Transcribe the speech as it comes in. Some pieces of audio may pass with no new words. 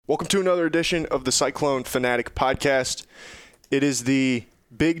Welcome to another edition of the Cyclone Fanatic Podcast. It is the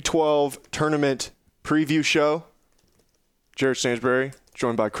Big 12 Tournament Preview Show. Jared Stansbury,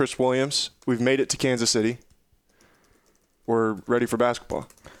 joined by Chris Williams. We've made it to Kansas City. We're ready for basketball.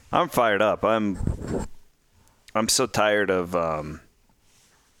 I'm fired up. I'm so tired of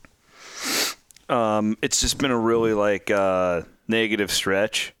it's just been a really negative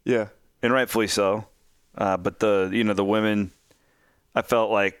stretch. Yeah. And rightfully so. But the women, I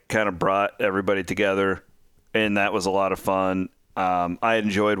felt like kind of brought everybody together, and that was a lot of fun. I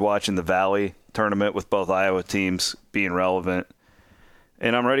enjoyed watching the Valley tournament with both Iowa teams being relevant,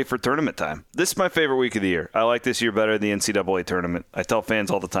 and I'm ready for tournament time. This is my favorite week of the year. I like this year better than the NCAA tournament. I tell fans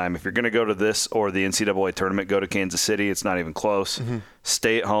all the time, if you're going to go to this or the NCAA tournament, go to Kansas City. It's not even close. Mm-hmm.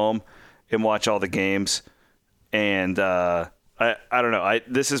 Stay at home and watch all the games. And I don't know.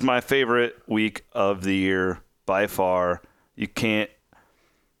 This is my favorite week of the year by far. You can't.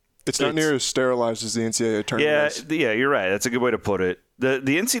 It's not near as sterilized as the NCAA tournament is. Yeah, you're right. That's a good way to put it. The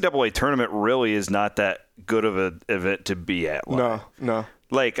NCAA tournament really is not that good of an event to be at. No.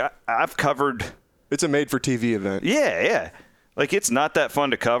 Like, I've covered. It's a made-for-TV event. Yeah. Like, it's not that fun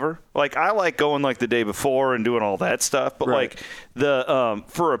to cover. Like, I like going like the day before and doing all that stuff. But right. like the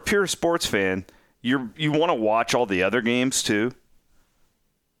for a pure sports fan, you want to watch all the other games too.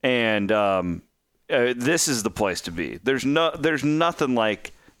 And this is the place to be. There's nothing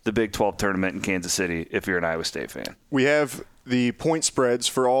like the Big 12 tournament in Kansas City if you're an Iowa State fan. We have the point spreads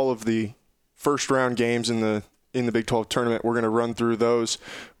for all of the first-round games in the Big 12 tournament. We're going to run through those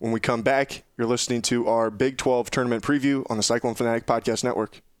when we come back. You're listening to our Big 12 tournament preview on the Cyclone Fanatic Podcast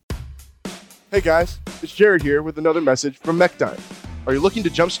Network. Hey guys, it's Jared here with another message from Mechdyne. Are you looking to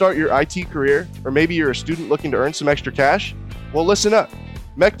jumpstart your IT career, or maybe you're a student looking to earn some extra cash? Well, listen up.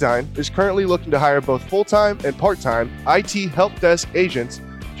 Mechdyne is currently looking to hire both full-time and part-time IT help desk agents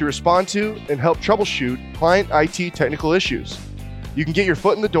to respond to and help troubleshoot client IT technical issues. You can get your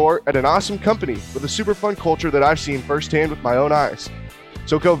foot in the door at an awesome company with a super fun culture that I've seen firsthand with my own eyes.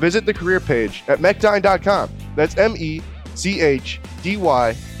 So go visit the career page at mechdyne.com. That's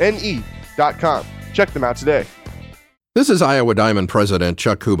MECHDYNE.com. Check them out today. This is Iowa Diamond President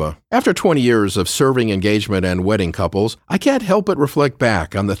Chuck Kuba. After 20 years of serving engagement and wedding couples, I can't help but reflect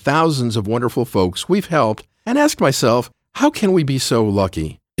back on the thousands of wonderful folks we've helped and ask myself, how can we be so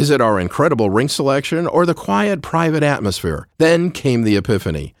lucky? Is it our incredible ring selection or the quiet, private atmosphere? Then came the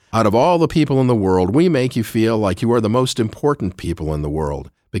epiphany. Out of all the people in the world, we make you feel like you are the most important people in the world.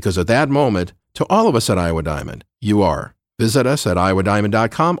 Because at that moment, to all of us at Iowa Diamond, you are. Visit us at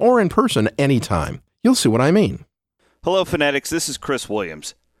iowadiamond.com or in person anytime. You'll see what I mean. Hello, Fanatics. This is Chris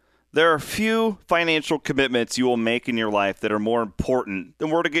Williams. There are few financial commitments you will make in your life that are more important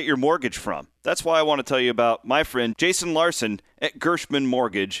than where to get your mortgage from. That's why I want to tell you about my friend Jason Larson at Gershman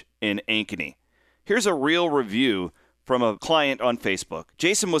Mortgage in Ankeny. Here's a real review from a client on Facebook.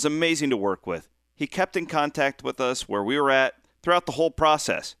 Jason was amazing to work with. He kept in contact with us where we were at throughout the whole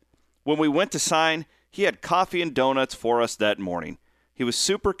process. When we went to sign, he had coffee and donuts for us that morning. He was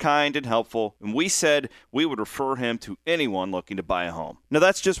super kind and helpful, and we said we would refer him to anyone looking to buy a home. Now,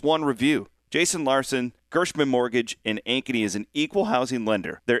 that's just one review. Jason Larson, Gershman Mortgage in Ankeny, is an equal housing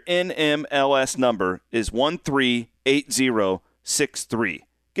lender. Their NMLS number is 138063.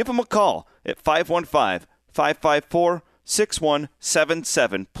 Give them a call at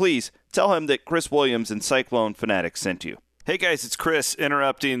 515-554-6177. Please tell him that Chris Williams and Cyclone Fanatic sent you. Hey guys, it's Chris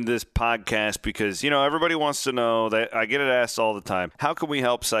interrupting this podcast because, everybody wants to know that I get it asked all the time. How can we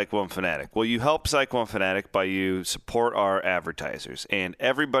help Cyclone Fanatic? Well, you help Cyclone Fanatic by you support our advertisers, and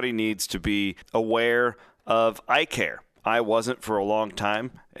everybody needs to be aware of eye care. I wasn't for a long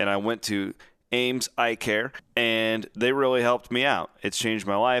time, and I went to Ames Eye Care, and they really helped me out. It's changed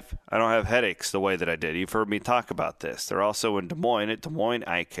my life. I don't have headaches the way that I did. You've heard me talk about this. They're also in Des Moines at Des Moines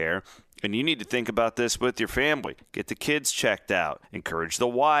Eye Care. And you need to think about this with your family. Get the kids checked out. Encourage the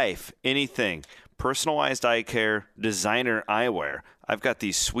wife. Anything. Personalized eye care. Designer eyewear. I've got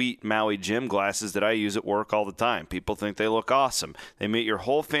these sweet Maui gym glasses that I use at work all the time. People think they look awesome. They meet your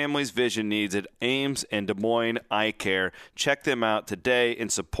whole family's vision needs at Ames and Des Moines Eye Care. Check them out today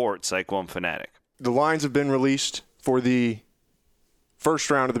and support Cyclone Fanatic. The lines have been released for the first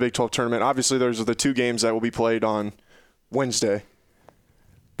round of the Big 12 tournament. Obviously, those are the two games that will be played on Wednesday.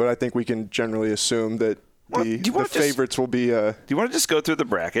 But I think we can generally assume that the favorites will be do you want to just go through the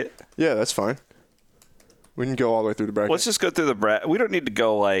bracket? Yeah, that's fine. We can go all the way through the bracket. Let's just go through the bracket. We don't need to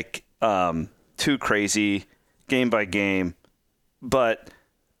go too crazy game by game. But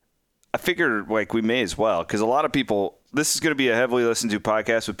I figured we may as well because a lot of people – this is going to be a heavily listened to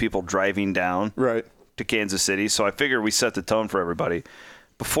podcast with people driving down to Kansas City. So I figured we set the tone for everybody.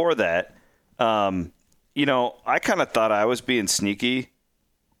 before that, I kind of thought I was being sneaky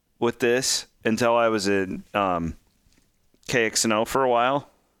with this until I was in KXNO for a while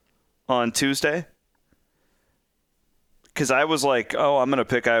on Tuesday. Because I was like, I'm going to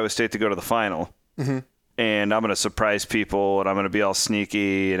pick Iowa State to go to the final. Mm-hmm. And I'm going to surprise people, and I'm going to be all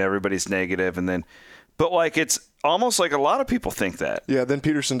sneaky, and everybody's negative. But it's almost like a lot of people think that. Yeah, then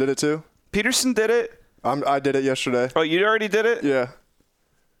Peterson did it too. Peterson did it. I did it yesterday. Oh, you already did it? Yeah.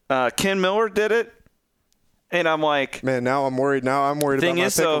 Ken Miller did it. And I'm like, man, now I'm worried. About my pick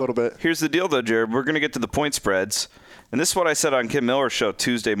a little bit. Here's the deal, though, Jared. We're going to get to the point spreads. And this is what I said on Ken Miller's show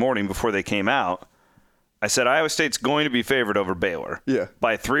Tuesday morning before they came out. I said Iowa State's going to be favored over Baylor. Yeah.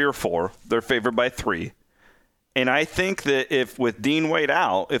 By 3 or 4. They're favored by 3. And I think that if with Dean Wade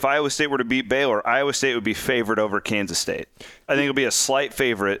out, if Iowa State were to beat Baylor, Iowa State would be favored over Kansas State. I think it'll be a slight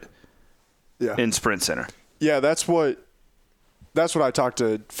favorite in Sprint Center. Yeah, that's what I talked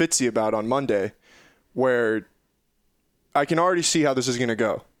to Fitzy about on Monday, where I can already see how this is going to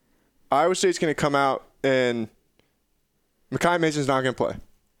go. Iowa State's going to come out and Makai Mason's not going to play.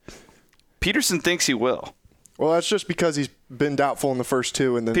 Peterson thinks he will. Well, that's just because he's been doubtful in the first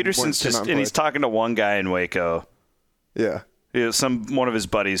 2, and then Peterson's just and he's talking to one guy in Waco. Yeah. One of his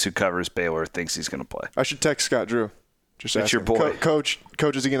buddies who covers Baylor thinks he's going to play. I should text Scott Drew. Just ask it's your boy. Coach,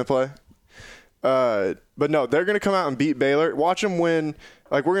 is he going to play? But no, they're going to come out and beat Baylor. Watch them win.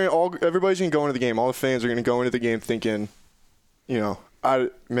 Everybody's going to go into the game. All the fans are going to go into the game thinking, I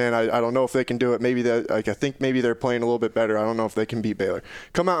don't know if they can do it. Maybe I think maybe they're playing a little bit better. I don't know if they can beat Baylor.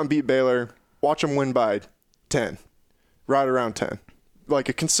 Come out and beat Baylor. Watch them win by 10, right around 10,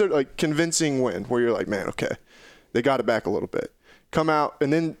 convincing win where you're like, man, okay, they got it back a little bit. Come out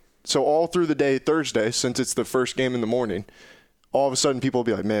and then so all through the day Thursday, since it's the first game in the morning, all of a sudden people will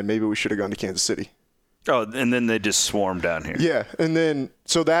be like, man, maybe we should have gone to Kansas City. Oh, and then they just swarm down here. Yeah, and then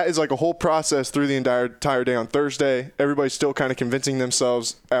so that is like a whole process through the entire day on Thursday. Everybody's still kind of convincing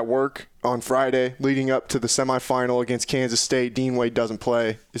themselves at work on Friday, leading up to the semifinal against Kansas State. Dean Wade doesn't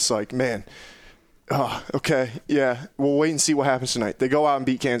play. It's like, man, okay, yeah, we'll wait and see what happens tonight. They go out and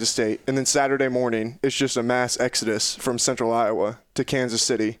beat Kansas State, and then Saturday morning, it's just a mass exodus from Central Iowa to Kansas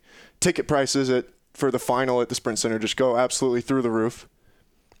City. Ticket prices for the final at the Sprint Center just go absolutely through the roof,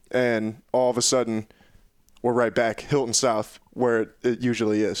 and all of a sudden – we're right back, Hilton South, where it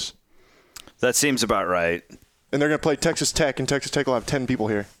usually is. That seems about right. And they're going to play Texas Tech, and Texas Tech will have 10 people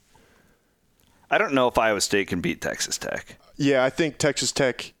here. I don't know if Iowa State can beat Texas Tech. Yeah, I think that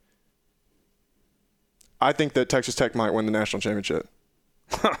Texas Tech might win the national championship.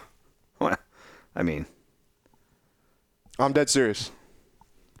 Well, I mean. I'm dead serious.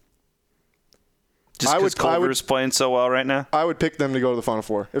 Just because Culver's playing so well right now? I would pick them to go to the Final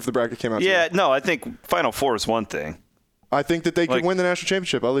Four if the bracket came out today. No, I think Final Four is one thing. I think that they could win the national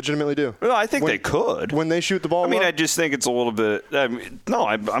championship. I legitimately do. Well, I think they could. When they shoot the ball I just think it's a little bit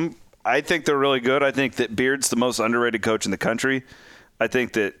I think they're really good. I think that Beard's the most underrated coach in the country. I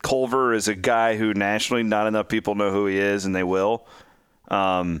think that Culver is a guy who nationally not enough people know who he is, and they will.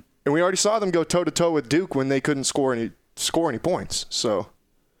 And we already saw them go toe-to-toe with Duke when they couldn't score any points. So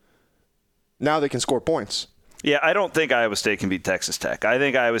now they can score points. Yeah, I don't think Iowa State can beat Texas Tech. I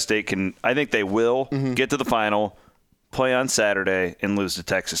think Iowa State can. I think they will get to the final, play on Saturday, and lose to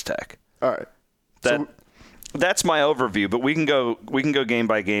Texas Tech. All right. That's my overview. But we can go game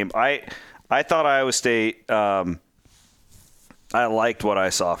by game. I thought Iowa State. I liked what I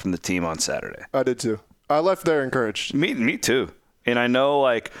saw from the team on Saturday. I did too. I left there encouraged. Me too. And I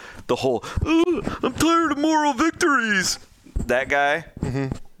know the whole I'm tired of moral victories. That guy.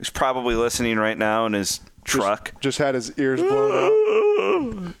 Mm-hmm. He's probably listening right now in his truck. Just had his ears blown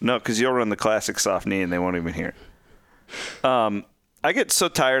out. No, because you'll run the classic soft knee and they won't even hear it. I get so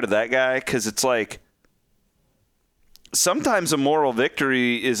tired of that guy because it's sometimes a moral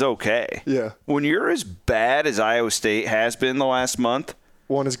victory is okay. Yeah. When you're as bad as Iowa State has been the last month.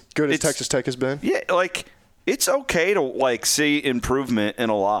 One as good as Texas Tech has been. Yeah, it's okay to see improvement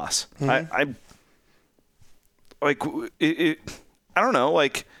in a loss. Mm-hmm. I don't know,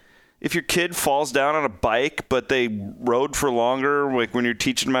 if your kid falls down on a bike, but they rode for longer, when you're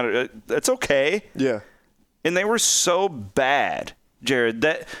teaching them how to, that's okay. Yeah. And they were so bad, Jared,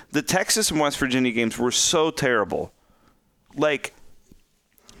 that the Texas and West Virginia games were so terrible. I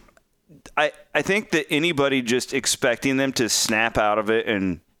think that anybody just expecting them to snap out of it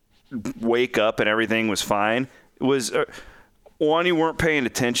and wake up and everything was fine was, one, you weren't paying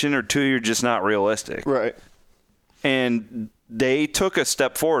attention, or two, you're just not realistic. Right. And they took a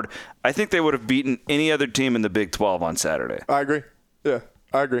step forward. I think they would have beaten any other team in the Big 12 on Saturday. I agree. Yeah,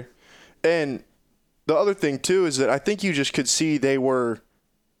 I agree. And the other thing, too, is that I think you just could see they were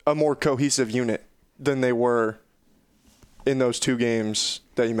a more cohesive unit than they were in those two games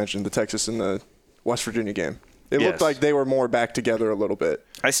that you mentioned, the Texas and the West Virginia game. It looked like they were more back together a little bit.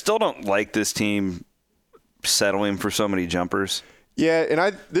 I still don't like this team settling for so many jumpers. Yeah,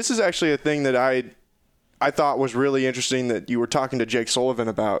 and this is actually a thing that I thought was really interesting that you were talking to Jake Sullivan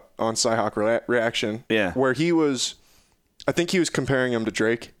about on Cyhawk Reaction. Yeah. Where I think he was comparing him to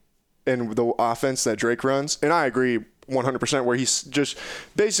Drake and the offense that Drake runs. And I agree 100% where he's just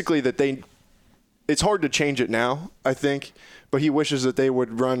basically that it's hard to change it now, I think. But he wishes that they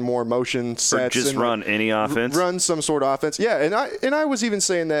would run more motion sets. Or just run any offense? Run some sort of offense. Yeah, and I was even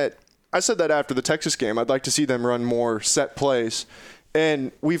saying that. I said that after the Texas game. I'd like to see them run more set plays.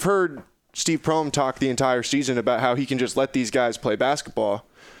 And we've heard Steve Prohm talk the entire season about how he can just let these guys play basketball.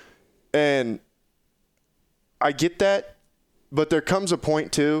 And I get that, but there comes a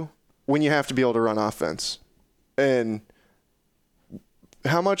point, too, when you have to be able to run offense. And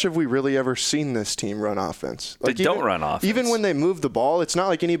how much have we really ever seen this team run offense? They don't run offense. Even when they move the ball, it's not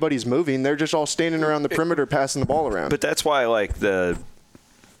like anybody's moving. They're just all standing around the perimeter passing the ball around. But that's why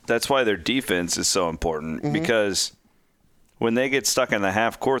that's why their defense is so important, because when they get stuck in the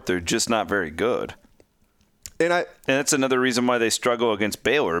half court, they're just not very good. And that's another reason why they struggle against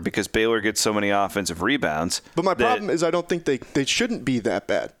Baylor, because Baylor gets so many offensive rebounds. But my problem is I don't think they shouldn't be that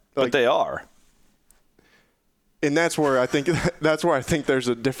bad. But they are. And that's where I think there's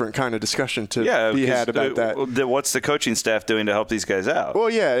a different kind of discussion to be had about that. What's the coaching staff doing to help these guys out?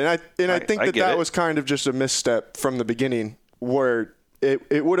 Well, yeah, and I think that was kind of just a misstep from the beginning, where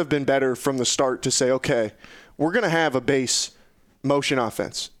it would have been better from the start to say, okay, we're going to have a base motion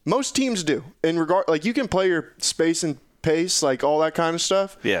offense. Most teams do. Like you can play your space and pace, like all that kind of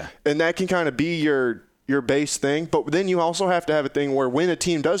stuff. Yeah. And that can kind of be your base thing. But then you also have to have a thing where when a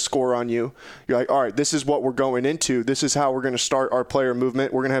team does score on you, you're like, all right, this is what we're going into. This is how we're going to start our player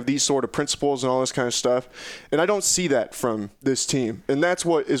movement. We're going to have these sort of principles and all this kind of stuff. And I don't see that from this team. And that's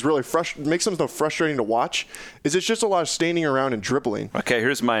what is really makes them so frustrating to watch, is it's just a lot of standing around and dribbling. Okay,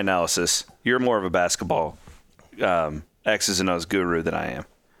 here's my analysis. You're more of a basketball X's and O's guru than I am.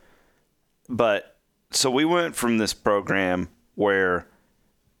 But so we went from this program where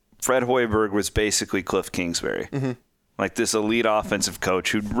Fred Hoiberg was basically Cliff Kingsbury, like this elite offensive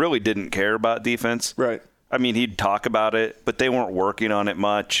coach who really didn't care about defense. Right. I mean, he'd talk about it, but they weren't working on it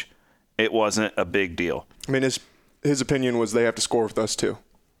much. It wasn't a big deal. I mean, his opinion was they have to score with us too.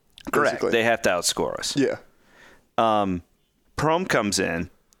 Correct. Basically. They have to outscore us. Yeah. Prohm comes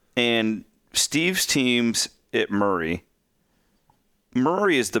in, and Steve's teams at Murray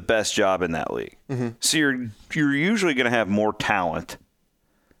is the best job in that league. So you're usually going to have more talent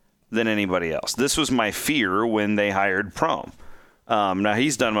than anybody else. This was my fear when they hired Prohm. Now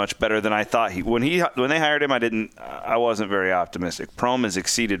he's done much better than I thought when they hired him. I wasn't very optimistic. Prohm has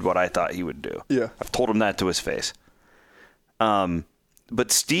exceeded what I thought he would do. Yeah, I've told him that to his face.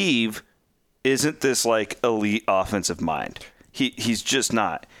 But Steve isn't this like elite offensive mind. He's just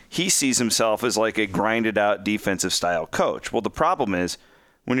not. He sees himself as like a grinded out defensive style coach. Well, the problem is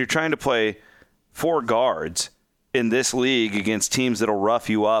when you're trying to play four guards in this league against teams that'll rough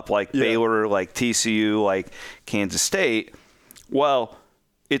you up like Baylor, like TCU, like Kansas State, well,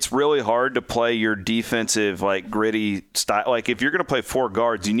 it's really hard to play your defensive, like gritty style. Like if you're going to play four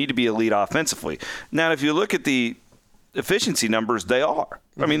guards, you need to be elite offensively. Now, if you look at the efficiency numbers, they are.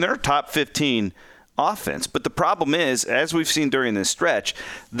 I mean, they're top 15 offense. But the problem is, as we've seen during this stretch,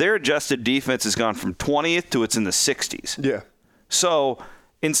 their adjusted defense has gone from 20th to it's in the 60s. Yeah. So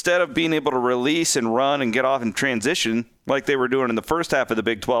instead of being able to release and run and get off in transition like they were doing in the first half of the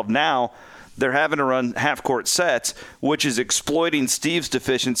Big 12, now they're having to run half-court sets, which is exploiting Steve's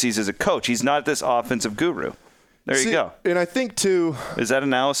deficiencies as a coach. He's not this offensive guru. There you go. And I think, too... Is that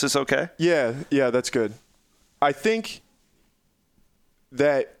analysis okay? Yeah, that's good. I think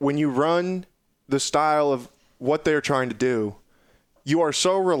that when you run the style of what they're trying to do, you are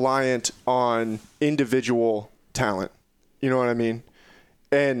so reliant on individual talent. You know what I mean?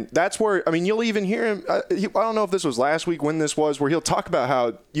 And that's where, I mean, you'll even hear him, I don't know if this was last week when this was, where he'll talk about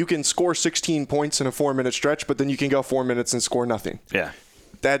how you can score 16 points in a 4-minute stretch, but then you can go 4 minutes and score nothing. Yeah.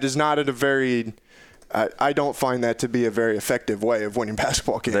 That is not a very, I don't find that to be a very effective way of winning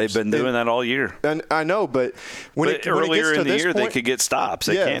basketball games. They've been doing that all year. And I know, but earlier in the year, they could get stops.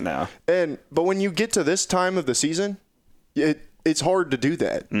 They can't now. But when you get to this time of the season, it's hard to do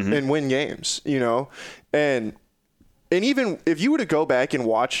that and win games, you know? And even if you were to go back and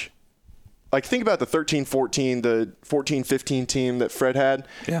watch, like think about the 13-14, the 14-15 team that Fred had,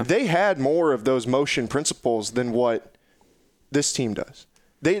 they had more of those motion principles than what this team does.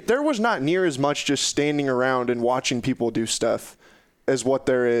 There was not near as much just standing around and watching people do stuff as what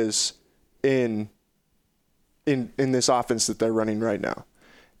there is in this offense that they're running right now.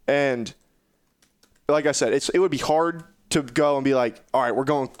 And like I said, it would be hard to go and be like, all right, we're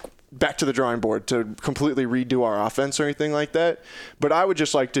going back to the drawing board to completely redo our offense or anything like that. But I would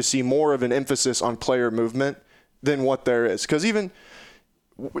just like to see more of an emphasis on player movement than what there is. Because even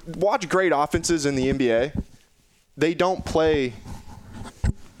watch great offenses in the NBA, they don't play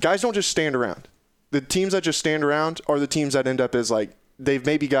 – guys don't just stand around. The teams that just stand around are the teams that end up as like they've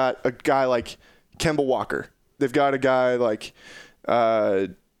maybe got a guy like Kemba Walker. They've got a guy like, a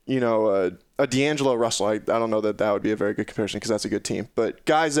D'Angelo Russell. I don't know that would be a very good comparison because that's a good team. But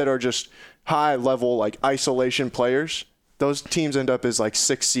guys that are just high-level, like, isolation players, those teams end up as, like,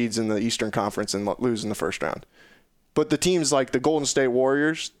 6 seeds in the Eastern Conference and lose in the first round. But the teams like the Golden State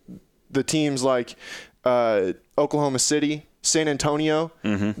Warriors, the teams like Oklahoma City, San Antonio,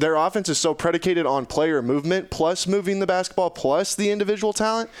 their offense is so predicated on player movement plus moving the basketball plus the individual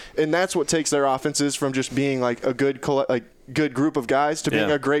talent, and that's what takes their offenses from just being like a good group of guys to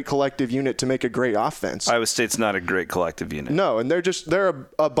being a great collective unit to make a great offense. Iowa State's not a great collective unit. No, and they're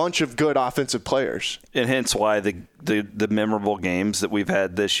a bunch of good offensive players. And hence why the memorable games that we've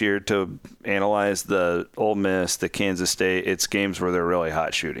had this year to analyze, the Ole Miss, the Kansas State, it's games where they're really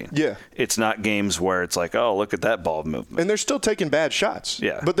hot shooting. Yeah. It's not games where it's like, oh, look at that ball movement. And they're still taking bad shots.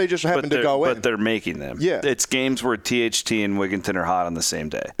 Yeah. But they just happen to go in. But they're making them. Yeah. It's games where THT and Wigginton are hot on the same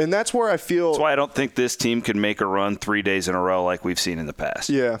day. And that's where I feel – That's why I don't think this team can make a run 3 days in a row like we've seen in the past.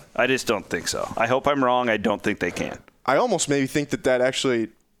 Yeah. I just don't think so. I hope I'm wrong. I don't think they can. I almost maybe think that actually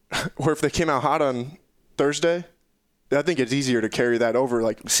 – or if they came out hot on Thursday – I think it's easier to carry that over,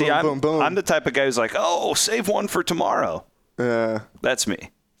 like, boom, boom. I'm the type of guy who's like, oh, save one for tomorrow. That's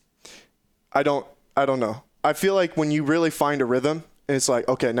me. I don't know. I feel like when you really find a rhythm, and it's like,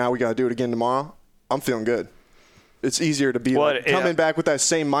 okay, now we got to do it again tomorrow, I'm feeling good. It's easier to be coming back with that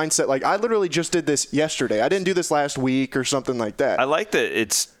same mindset. Like, I literally just did this yesterday. I didn't do this last week or something like that. I like that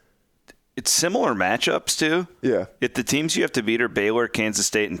it's similar matchups, too. Yeah. If the teams you have to beat are Baylor, Kansas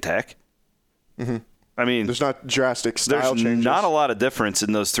State, and Tech. Mm-hmm. I mean, there's not drastic style changes. There's not a lot of difference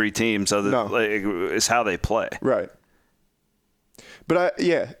in those 3 teams other than is how they play. Right. But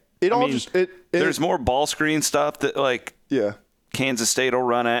there's more ball screen stuff that Kansas State will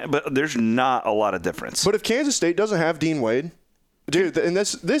run at, but there's not a lot of difference. But if Kansas State doesn't have Dean Wade, dude, and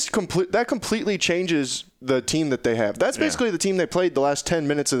that completely changes the team that they have. That's basically the team they played the last 10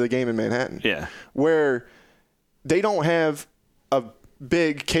 minutes of the game in Manhattan. Yeah. Where they don't have a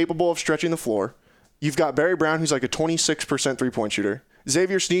big capable of stretching the floor. You've got Barry Brown, who's like a 26% three-point shooter.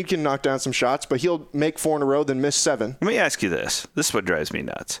 Xavier Sneed can knock down some shots, but he'll make 4 in a row, then miss 7. Let me ask you this. This is what drives me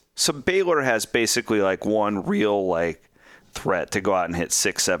nuts. So Baylor has basically like one real threat to go out and hit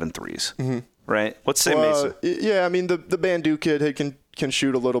 6-7 threes, right? Let's say Mason. Yeah, I mean, the Bandu kid can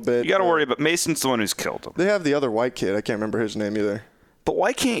shoot a little bit. You got to worry about Mason's the one who's killed him. They have the other white kid. I can't remember his name either. But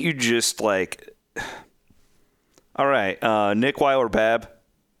why can't you just all right, Nick Weiler-Babb,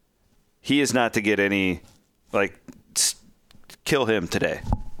 he is not to get any, kill him today.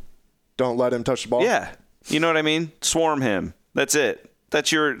 Don't let him touch the ball? Yeah. You know what I mean? Swarm him. That's it.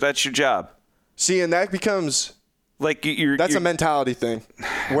 That's your job. See, and that becomes that's a mentality thing.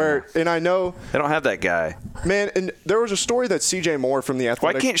 And I know they don't have that guy. Man, and there was a story that CJ Moore from The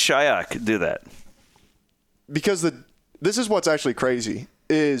Athletic. Why can't Shayak do that? Because this is what's actually crazy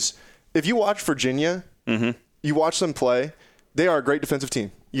is if you watch Virginia, you watch them play, they are a great defensive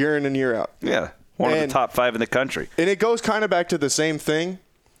team. Year in and year out. Yeah. One of the top 5 in the country. And it goes kind of back to the same thing.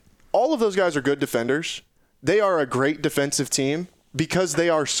 All of those guys are good defenders. They are a great defensive team because they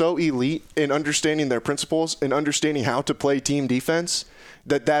are so elite in understanding their principles and understanding how to play team defense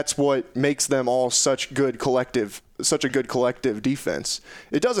that's what makes them all such a good collective defense.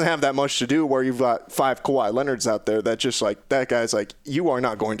 It doesn't have that much to do where you've got 5 Kawhi Leonards out there that just that guy's you are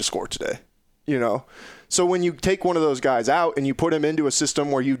not going to score today. You know? So when you take one of those guys out and you put him into a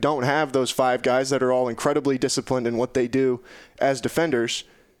system where you don't have those 5 guys that are all incredibly disciplined in what they do as defenders,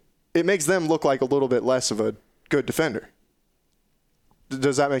 it makes them look like a little bit less of a good defender.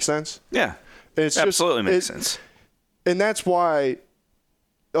 Does that make sense? Yeah. Absolutely makes sense. And that's why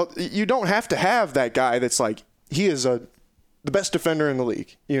you don't have to have that guy that's he is the best defender in the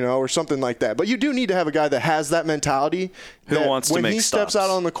league, or something like that. But you do need to have a guy that has that mentality. Who wants to make stops. When he steps out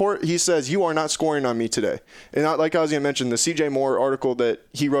on the court, he says, you are not scoring on me today. And like I was going to mention, the CJ Moore article that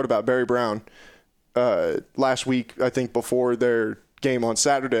he wrote about Barry Brown last week, I think before their game on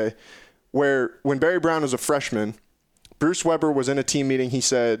Saturday, where when Barry Brown was a freshman, Bruce Weber was in a team meeting. He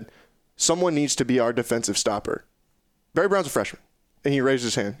said, someone needs to be our defensive stopper. Barry Brown's a freshman. And he raised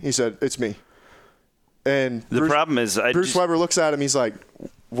his hand. He said, it's me. And the problem is Bruce Weber looks at him. He's like,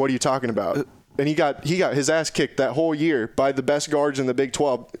 "What are you talking about?" And he got his ass kicked that whole year by the best guards in the Big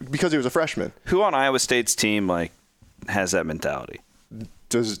 12 because he was a freshman. Who on Iowa State's team has that mentality?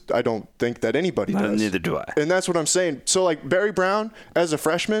 I don't think that anybody does. Neither do I. And that's what I'm saying. So like Barry Brown as a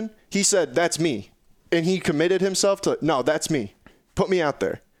freshman, he said, "That's me," and he committed himself to, "No, that's me. Put me out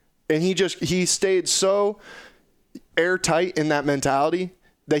there." And he stayed so airtight in that mentality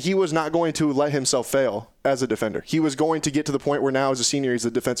that he was not going to let himself fail as a defender. He was going to get to the point where now as a senior, he's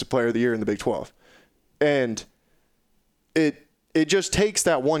the defensive player of the year in the Big 12. And it just takes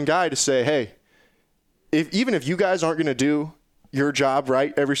that one guy to say, hey, even if you guys aren't going to do your job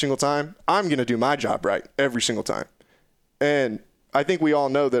right every single time, I'm going to do my job right every single time. And I think we all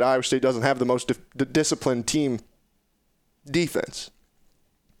know that Iowa State doesn't have the most disciplined team defense.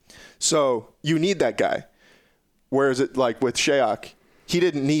 So you need that guy. Whereas it like with Shayok, he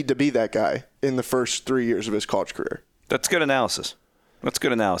didn't need to be that guy in the first 3 years of his college career. That's good analysis.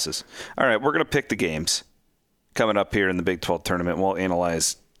 All right, we're going to pick the games coming up here in the Big 12 tournament. We'll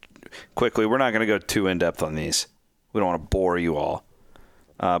analyze quickly. We're not going to go too in-depth on these. We don't want to bore you all.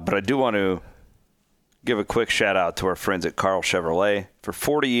 But I do want to give a quick shout-out to our friends at Carl Chevrolet. For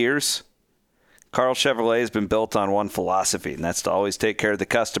 40 years, Carl Chevrolet has been built on one philosophy, and that's to always take care of the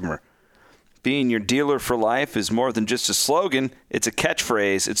customer. Being your dealer for life is more than just a slogan. It's a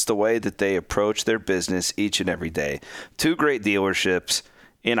catchphrase. It's the way that they approach their business each and every day. 2 great dealerships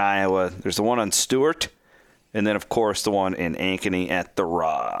in Iowa. There's the one on Stewart, and then, of course, the one in Ankeny at The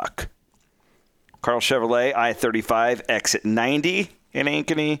Rock. Carl Chevrolet, I-35, exit 90 in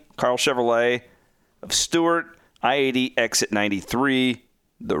Ankeny. Carl Chevrolet of Stewart, I-80, exit 93,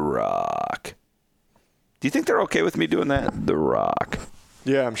 The Rock. Do you think they're okay with me doing that? The Rock.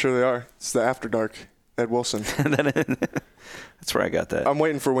 Yeah, I'm sure they are. It's the After Dark, Ed Wilson. That's where I got that. I'm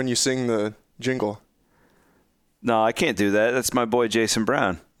waiting for when you sing the jingle. No, I can't do that. That's my boy Jason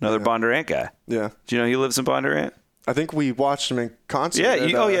Brown, another Bondurant guy. Yeah. Do you know he lives in Bondurant? I think we watched him in concert. Yeah.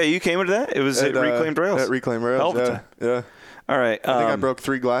 You came into that? It was at Reclaimed Rails. At Reclaimed Rails, Hell of a time. Yeah. All right. I think I broke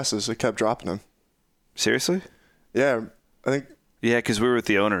 3 glasses. I kept dropping them. Seriously? Yeah. I think. Yeah, because we were with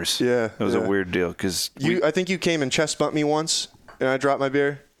the owners. Yeah. It was a weird deal. I think you came and chest bumped me once, and I dropped my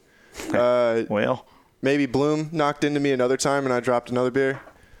beer. Well. Maybe Bloom knocked into me another time, and I dropped another beer.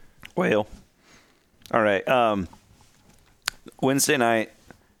 Well. All right. Wednesday night,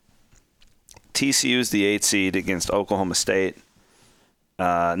 TCU's the 8th seed against Oklahoma State.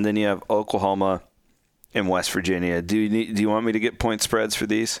 And then you have Oklahoma and West Virginia. Do you want me to get point spreads for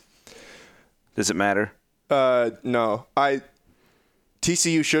these? Does it matter? No.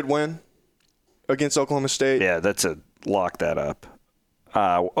 TCU should win against Oklahoma State. Yeah, lock that up.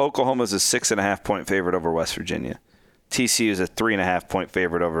 Oklahoma's a 6.5 point favorite over West Virginia. TCU is a 3.5 point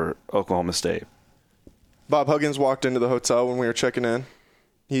favorite over Oklahoma State. Bob Huggins walked into the hotel when we were checking in.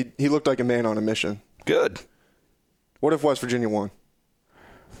 He looked like a man on a mission. Good. What if West Virginia won?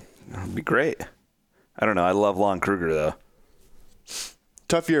 That'd be great. I don't know. I love Lon Kruger, though.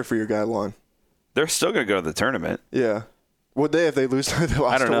 Tough year for your guy, Lon. They're still going to go to the tournament. Yeah. Would they if they lose to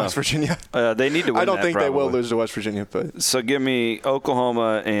West Virginia? They need to win. I don't think probably. they will lose to West Virginia. But So give me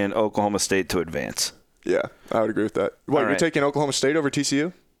Oklahoma and Oklahoma State to advance. Yeah, I would agree with that. What, you're taking Oklahoma State over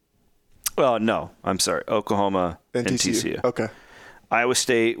TCU? No. I'm sorry. Oklahoma and TCU. Okay. Iowa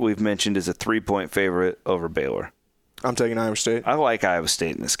State, we've mentioned, is a 3-point favorite over Baylor. I'm taking Iowa State. I like Iowa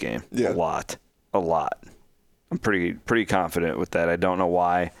State in this game. Yeah. A lot. I'm pretty confident with that. I don't know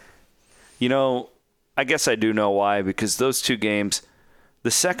why. I guess I do know why, because those 2 games, the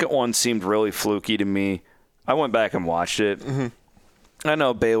second one seemed really fluky to me. I went back and watched it. Mm-hmm. I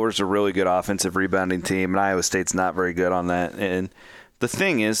know Baylor's a really good offensive rebounding team, and Iowa State's not very good on that. And the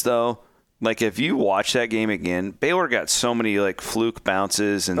thing is, though, if you watch that game again, Baylor got so many fluke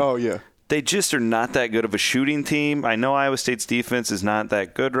bounces, and they just are not that good of a shooting team. I know Iowa State's defense is not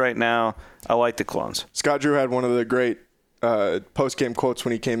that good right now. I like the Clones. Scott Drew had one of the great post-game quotes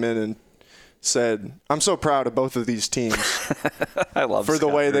when he came in and said, "I'm so proud of both of these teams." I love for Scott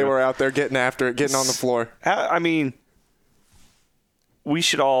the way Drew. They were out there getting after it, getting on the floor. I mean, we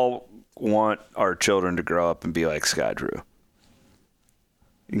should all want our children to grow up and be like Scott Drew.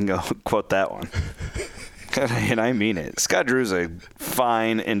 You can go quote that one. And I mean it. Scott Drew's a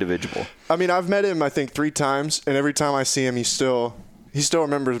fine individual. I mean, I've met him, I think, 3 times, and every time I see him, he still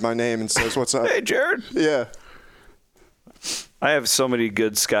remembers my name and says, "What's up?" Hey, Jared. Yeah. I have so many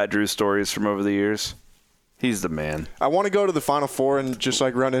good Scott Drew stories from over the years. He's the man. I want to go to the Final Four and just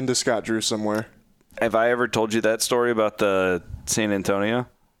run into Scott Drew somewhere. Have I ever told you that story about the San Antonio?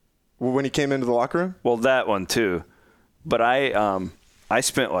 When he came into the locker room? Well, that one too. But I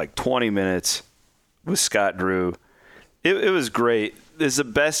spent 20 minutes with Scott Drew. It was great. This is the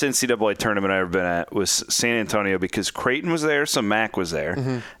best NCAA tournament I've ever been at, was San Antonio, because Creighton was there, so Mac was there.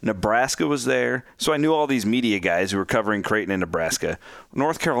 Mm-hmm. Nebraska was there, so I knew all these media guys who were covering Creighton and Nebraska.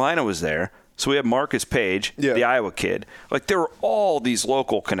 North Carolina was there, so we had Marcus Page, the Iowa kid. Like, there were all these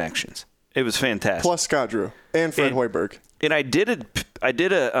local connections. It was fantastic. Plus Scott Drew and Fred Hoiberg. And I did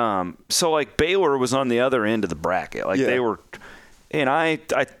so like Baylor was on the other end of the bracket. Like they were, and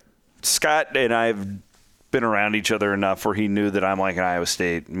Scott and I've been around each other enough where he knew that I'm like an Iowa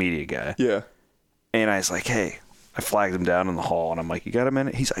State media guy. Yeah. And I was like, hey, I flagged him down in the hall and I'm like, you got a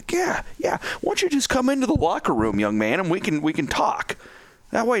minute? He's like, yeah. Why don't you just come into the locker room, young man, and we can talk.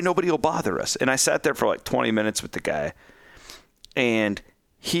 That way nobody will bother us. And I sat there for like 20 minutes with the guy, and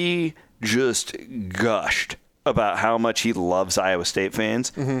he just gushed about how much he loves Iowa State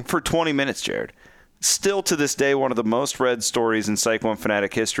fans for 20 minutes, Jared. Still to this day, one of the most read stories in Cyclone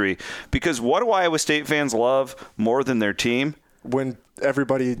Fanatic history, because what do Iowa State fans love more than their team? When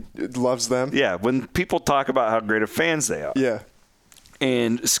everybody loves them. Yeah, when people talk about how great of fans they are. Yeah.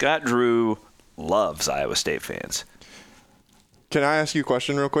 And Scott Drew loves Iowa State fans. Can I ask you a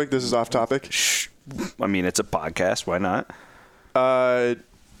question real quick? This is off topic. Shh. I mean, it's a podcast. Why not?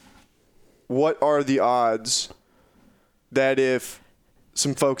 What are the odds that if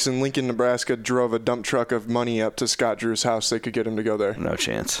some folks in Lincoln, Nebraska drove a dump truck of money up to Scott Drew's house, they could get him to go there? No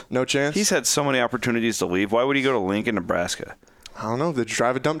chance. No chance? He's had so many opportunities to leave. Why would he go to Lincoln, Nebraska? I don't know. They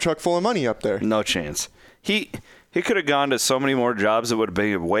drive a dump truck full of money up there. No chance. He could have gone to so many more jobs that would have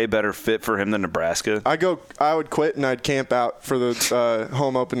been a way better fit for him than Nebraska. I would quit and I'd camp out for the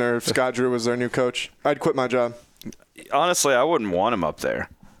home opener if Scott Drew was their new coach. I'd quit my job. Honestly, I wouldn't want him up there.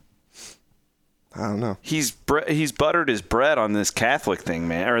 I don't know. He's buttered his bread on this Catholic thing,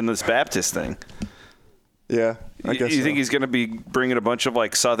 man, or in this Baptist thing. Yeah, I guess You think he's going to be bringing a bunch of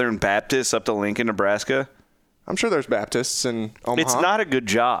like Southern Baptists up to Lincoln, Nebraska? I'm sure there's Baptists in Omaha. It's not a good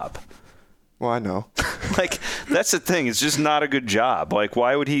job. Well, I know. Like, that's the thing. It's just not a good job. Like,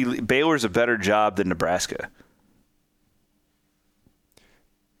 why would he? Baylor's a better job than Nebraska.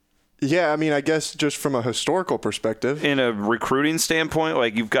 Yeah, I mean, I guess just from a historical perspective. In a recruiting standpoint,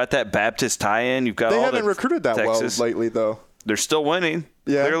 like, you've got that Baptist tie-in. You've got they all haven't recruited that Texas. well lately, though. They're still winning.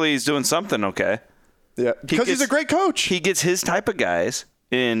 Yeah. Clearly, he's doing something okay. Yeah, because he's a great coach. He gets his type of guys,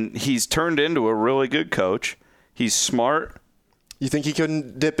 and he's turned into a really good coach. He's smart. You think he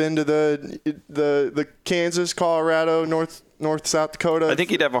couldn't dip into the Kansas, Colorado, North South Dakota? I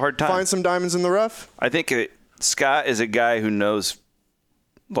think he'd have a hard time. Find some diamonds in the rough? I think Scott is a guy who knows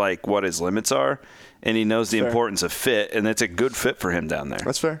like what his limits are, and he knows the importance of fit, and it's a good fit for him down there.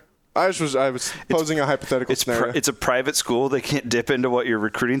 That's fair. I was posing a hypothetical scenario. It's a private school. They can't dip into what your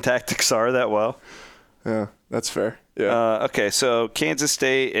recruiting tactics are that well. Yeah, that's fair. Yeah. Okay, so Kansas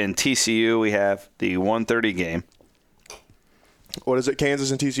State and TCU, we have the 1:30 game. What is it,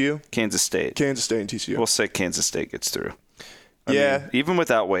 Kansas and TCU? Kansas State. Kansas State and TCU. We'll say Kansas State gets through. I mean, even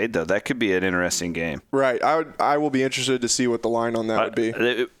without Wade, though, that could be an interesting game. Right. I will be interested to see what the line on that would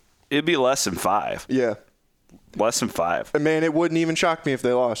be. It'd be less than 5. Yeah. Less than 5. And man, it wouldn't even shock me if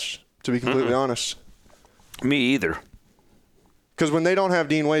they lost, to be completely honest. Me either. Because when they don't have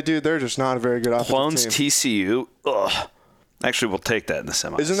Dean Wade, dude, they're just not a very good offensive Clones team. TCU. Ugh. Actually, we'll take that in the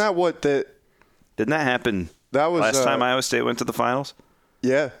semis. Isn't that what that? Didn't that happen That was last time Iowa State went to the finals?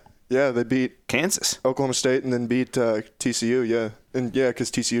 Yeah. Yeah, they beat Kansas. Oklahoma State and then beat TCU, yeah. And yeah,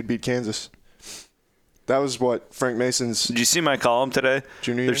 because TCU beat Kansas. That was what Frank Mason's Did you see my column today?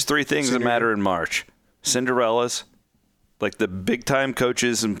 Junior There's 3 things that matter in March. Cinderellas, like the big-time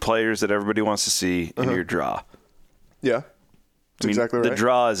coaches and players that everybody wants to see, and your draw. Yeah. That's exactly right. The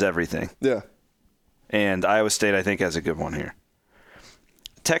draw is everything. Yeah. And Iowa State, I think, has a good one here.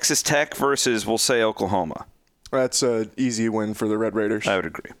 Texas Tech versus, we'll say, Oklahoma. That's an easy win for the Red Raiders. I would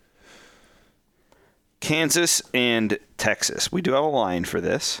agree. Kansas and Texas. We do have a line for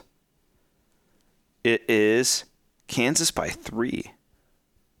this. It is Kansas by 3.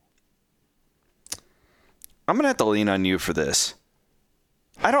 I'm going to have to lean on you for this.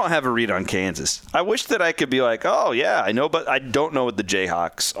 I don't have a read on Kansas. I wish that I could be like, oh, yeah, I know, but I don't know what the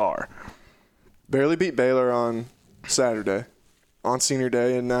Jayhawks are. Barely beat Baylor on Saturday, on Senior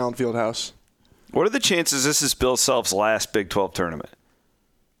Day in Allen Fieldhouse. What are the chances this is Bill Self's last Big 12 tournament?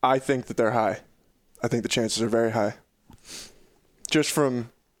 I think that they're high. I think the chances are very high. Just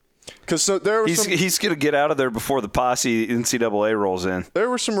from – because so there was he's going to get out of there before the posse NCAA rolls in. There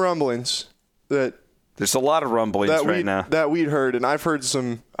were some rumblings that – there's a lot of rumblings right now. That we'd heard, and I've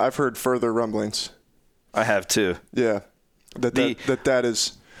heard further rumblings. I have too. Yeah. That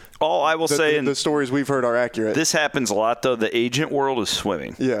is – all I will say – the stories we've heard are accurate. This happens a lot, though. The agent world is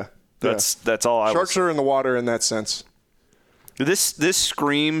swimming. Yeah. That's all I Sharks are in the water in that sense. This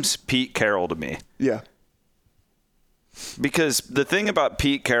screams Pete Carroll to me. Yeah. Because the thing about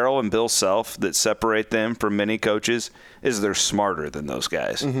Pete Carroll and Bill Self that separate them from many coaches is they're smarter than those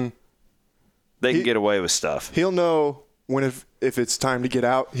guys. Mm-hmm. They can get away with stuff. He'll know when if it's time to get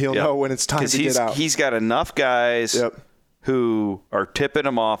out. He'll know when it's time to get out. He's got enough guys who are tipping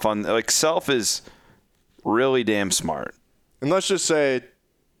him off on – like Self is really damn smart. And let's just say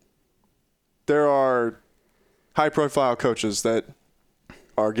there are high-profile coaches that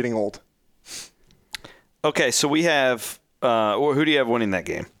are getting old. Okay, so we have who do you have winning that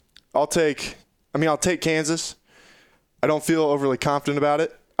game? I'll take Kansas. I don't feel overly confident about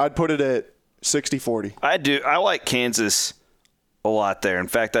it. I'd put it at 60-40. I do. I like Kansas a lot there. In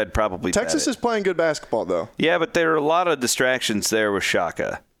fact, I'd probably Texas is playing good basketball, though. Yeah, but there are a lot of distractions there with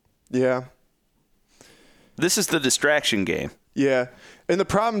Shaka. Yeah. This is the distraction game. Yeah. And the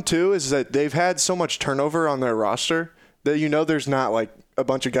problem, too, is that they've had so much turnover on their roster that there's not, like, a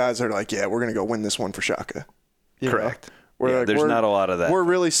bunch of guys that are like, yeah, we're going to go win this one for Shaka. Correct. There's not a lot of that. We're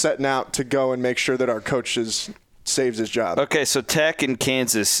really setting out to go and make sure that our coach saves his job. Okay, so Tech and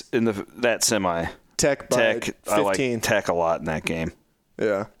Kansas in that semi. Tech by 15. I like Tech a lot in that game.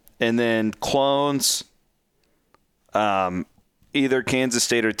 Yeah. And then Clones, either Kansas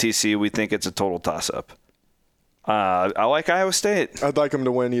State or TCU, we think it's a total toss-up. I like Iowa State. I'd like them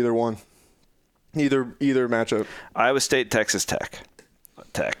to win either one. Either matchup. Iowa State, Texas Tech.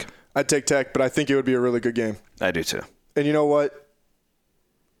 I'd take Tech, but I think it would be a really good game. I do too. And you know what?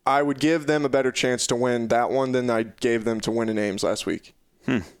 I would give them a better chance to win that one than I gave them to win in Ames last week.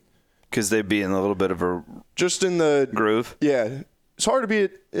 Because they'd be in a little bit of a just in the groove. Yeah, it's hard to be.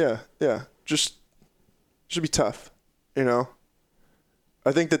 Yeah. Just should be tough. I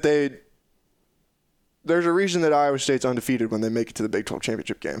think that there's a reason that Iowa State's undefeated when they make it to the Big 12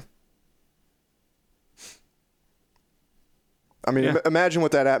 championship game. I mean, imagine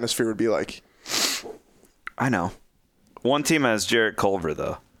what that atmosphere would be like. I know. One team has Jarrett Culver,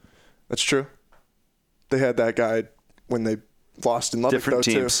 though. That's true. They had that guy when they lost in Lubbock, different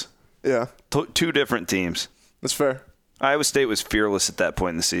teams. Too. Yeah. Two different teams. That's fair. Iowa State was fearless at that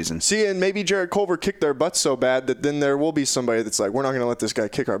point in the season. See, and maybe Jarrett Culver kicked their butts so bad that then there will be somebody that's like, we're not going to let this guy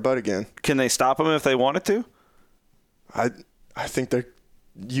kick our butt again. Can they stop him if they wanted to? I think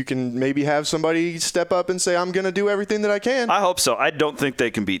you can maybe have somebody step up and say, I'm going to do everything that I can. I hope so. I don't think they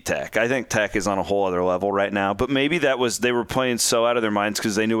can beat Tech. I think Tech is on a whole other level right now. But maybe they were playing so out of their minds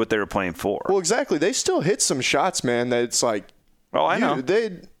because they knew what they were playing for. Well, exactly. They still hit some shots, man, that it's like. Oh, I know.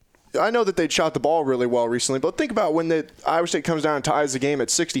 I know that they'd shot the ball really well recently, but think about when Iowa State comes down and ties the game at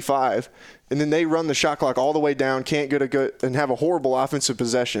 65, and then they run the shot clock all the way down, can't get a good, and have a horrible offensive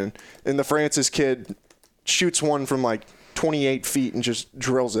possession, and the Francis kid shoots one from like 28 feet and just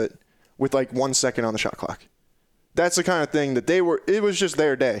drills it with like 1 second on the shot clock. That's the kind of thing that it was just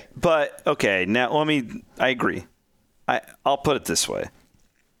their day. But, okay, now I agree. I'll put it this way.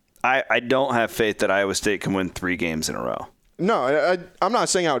 I don't have faith that Iowa State can win 3 games in a row. No, I'm not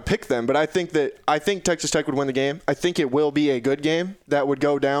saying I would pick them, but I think Texas Tech would win the game. I think it will be a good game that would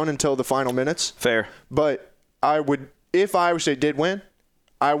go down until the final minutes. Fair. But if Iowa State did win,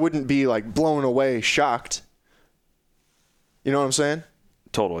 I wouldn't be like blown away, shocked. You know what I'm saying?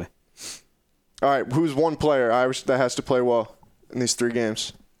 Totally. All right, who's one player that has to play well in these 3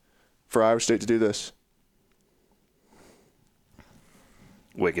 games for Iowa State to do this?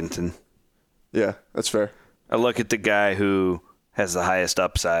 Wigginton. Yeah, that's fair. I look at the guy who has the highest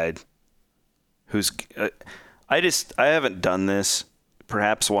upside. I haven't done this.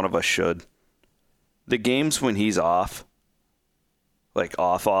 Perhaps one of us should. The games when he's off, like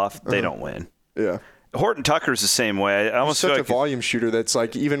off, they don't win. Yeah. Horton Tucker's the same way. I almost he's such feel a volume shooter that's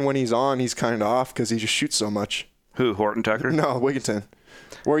like even when he's on, he's kind of off because he just shoots so much. Who, Horton Tucker? No, Wigginton.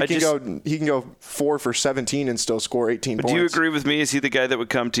 Where he can go 4 for 17 and still score 18 points. Do you agree with me? Is he the guy that would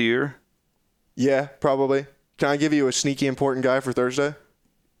come to you? Yeah, probably. Can I give you a sneaky important guy for Thursday?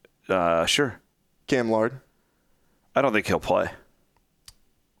 Sure. Cam Lard. I don't think he'll play.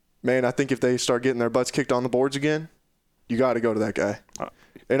 Man, I think if they start getting their butts kicked on the boards again, you got to go to that guy.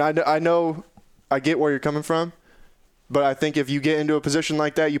 And I know I get where you're coming from, but I think if you get into a position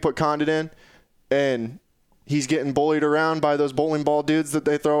like that, you put Condit in, and he's getting bullied around by those bowling ball dudes that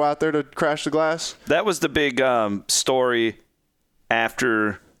they throw out there to crash the glass. That was the big story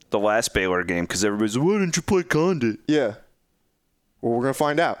after the last Baylor game because everybody's like, why didn't you play Condit? Yeah. Well, we're going to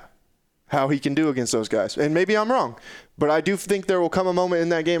find out how he can do against those guys. And maybe I'm wrong, but I do think there will come a moment in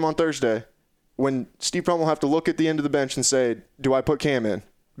that game on Thursday when Steve Prohm will have to look at the end of the bench and say, do I put Cam in?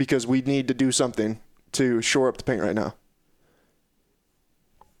 Because we need to do something to shore up the paint right now.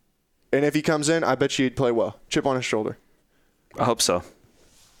 And if he comes in, I bet you he'd play well. Chip on his shoulder. I hope so.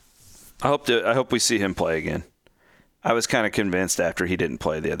 I hope we see him play again. I was kind of convinced after he didn't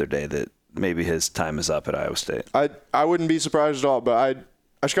play the other day that maybe his time is up at Iowa State. I wouldn't be surprised at all, but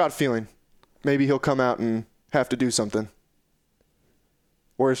I just got a feeling maybe he'll come out and have to do something.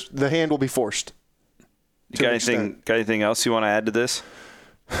 Or the hand will be forced. You got anything else you want to add to this?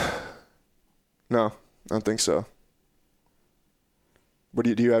 No, I don't think so. But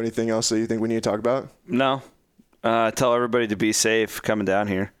do you have anything else that you think we need to talk about? No. Tell everybody to be safe coming down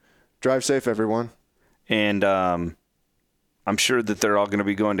here. Drive safe, everyone. And I'm sure that they're all going to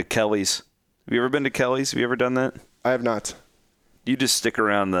be going to Kelly's. Have you ever been to Kelly's? Have you ever done that? I have not. You just stick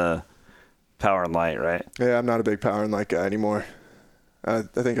around the Power and Light, right? Yeah, I'm not a big Power and Light guy anymore. I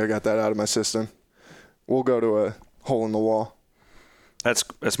think I got that out of my system. We'll go to a hole in the wall.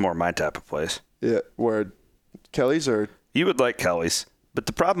 That's more my type of place. Yeah, where Kelly's or... You would like Kelly's. But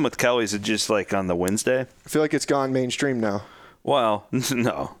the problem with Kelly's is just like on the Wednesday. I feel like it's gone mainstream now. Well,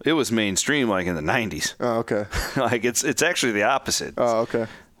 no. It was mainstream like in the 90s. Oh, okay. Like it's actually the opposite. Oh, okay.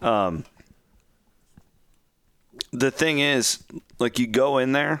 The thing is, like you go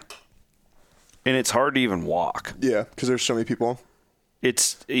in there and it's hard to even walk. Yeah, because there's so many people.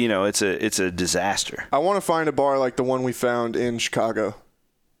 It's it's a disaster. I want to find a bar like the one we found in Chicago.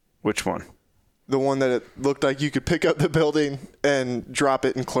 Which one? The one that it looked like you could pick up the building and drop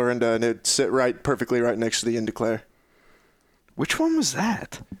it in Clarinda, and it'd sit perfectly right next to the Inn Declare. Which one was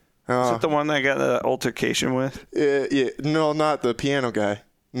that? Is that the one that I got the altercation with? Yeah, no, not the piano guy.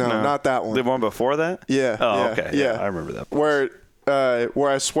 No, not that one. The one before that? Yeah. Oh, yeah, okay. Yeah, I remember that place. Where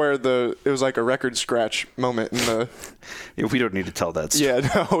I swear it was like a record scratch moment in the. Yeah, we don't need to tell that story.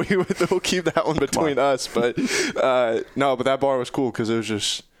 Yeah, no, we'll keep that one between us. But no, but that bar was cool because it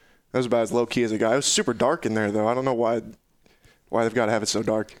was about as low key as it got. It was super dark in there though. I don't know why they've got to have it so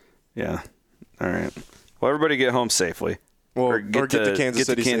dark. Yeah. All right. Well, everybody get home safely. Well, or get to Kansas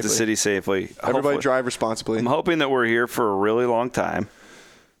City safely. Everybody Hopefully. drive responsibly. I'm hoping that we're here for a really long time.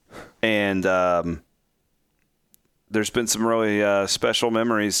 And there's been some really special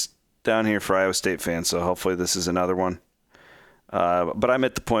memories down here for Iowa State fans, so hopefully this is another one. But I'm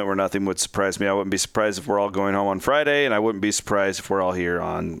at the point where nothing would surprise me. I wouldn't be surprised if we're all going home on Friday, and I wouldn't be surprised if we're all here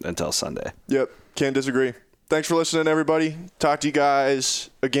until Sunday. Yep, can't disagree. Thanks for listening, everybody. Talk to you guys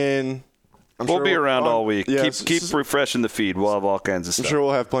again. We'll be around all week. Yeah, keep refreshing the feed. We'll have all kinds of stuff. I'm sure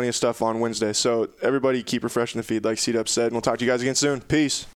we'll have plenty of stuff on Wednesday. So everybody keep refreshing the feed like C-Dub said, and we'll talk to you guys again soon. Peace.